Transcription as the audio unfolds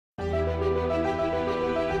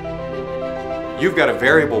You've got a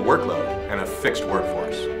variable workload and a fixed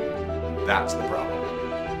workforce. That's the problem.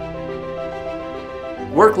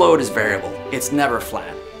 Workload is variable. It's never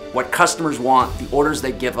flat. What customers want, the orders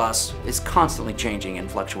they give us, is constantly changing and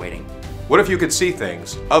fluctuating. What if you could see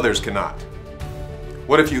things others cannot?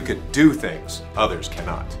 What if you could do things others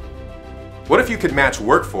cannot? What if you could match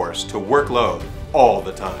workforce to workload all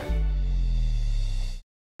the time?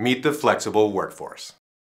 Meet the flexible workforce.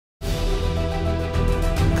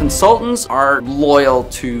 Consultants are loyal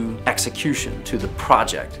to execution, to the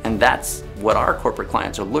project, and that's what our corporate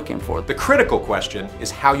clients are looking for. The critical question is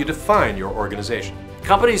how you define your organization.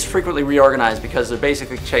 Companies frequently reorganize because they're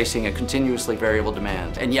basically chasing a continuously variable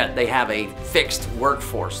demand, and yet they have a fixed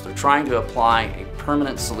workforce. They're trying to apply a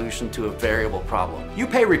permanent solution to a variable problem. You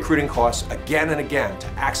pay recruiting costs again and again to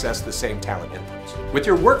access the same talent inputs. With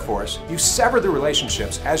your workforce, you sever the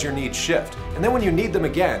relationships as your needs shift, and then when you need them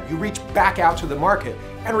again, you reach back out to the market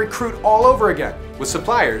and recruit all over again. With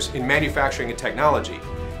suppliers in manufacturing and technology,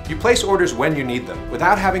 you place orders when you need them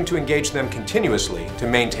without having to engage them continuously to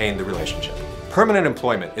maintain the relationship. Permanent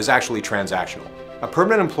employment is actually transactional. A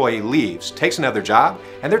permanent employee leaves, takes another job,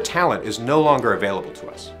 and their talent is no longer available to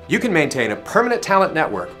us. You can maintain a permanent talent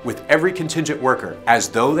network with every contingent worker as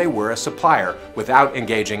though they were a supplier without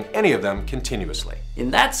engaging any of them continuously.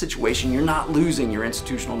 In that situation, you're not losing your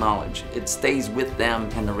institutional knowledge. It stays with them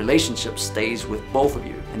and the relationship stays with both of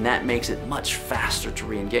you, and that makes it much faster to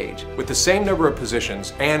re-engage. With the same number of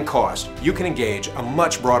positions and cost, you can engage a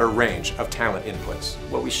much broader range of talent inputs.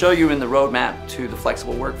 What we show you in the roadmap to the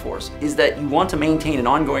flexible workforce is that you want to maintain an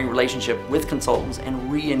ongoing relationship with consultants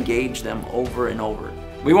and re-engage them over and over.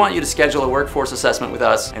 We want you to schedule a workforce assessment with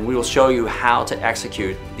us, and we will show you how to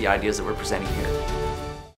execute the ideas that we're presenting here.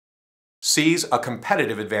 Seize a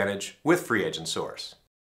competitive advantage with Free Agent Source.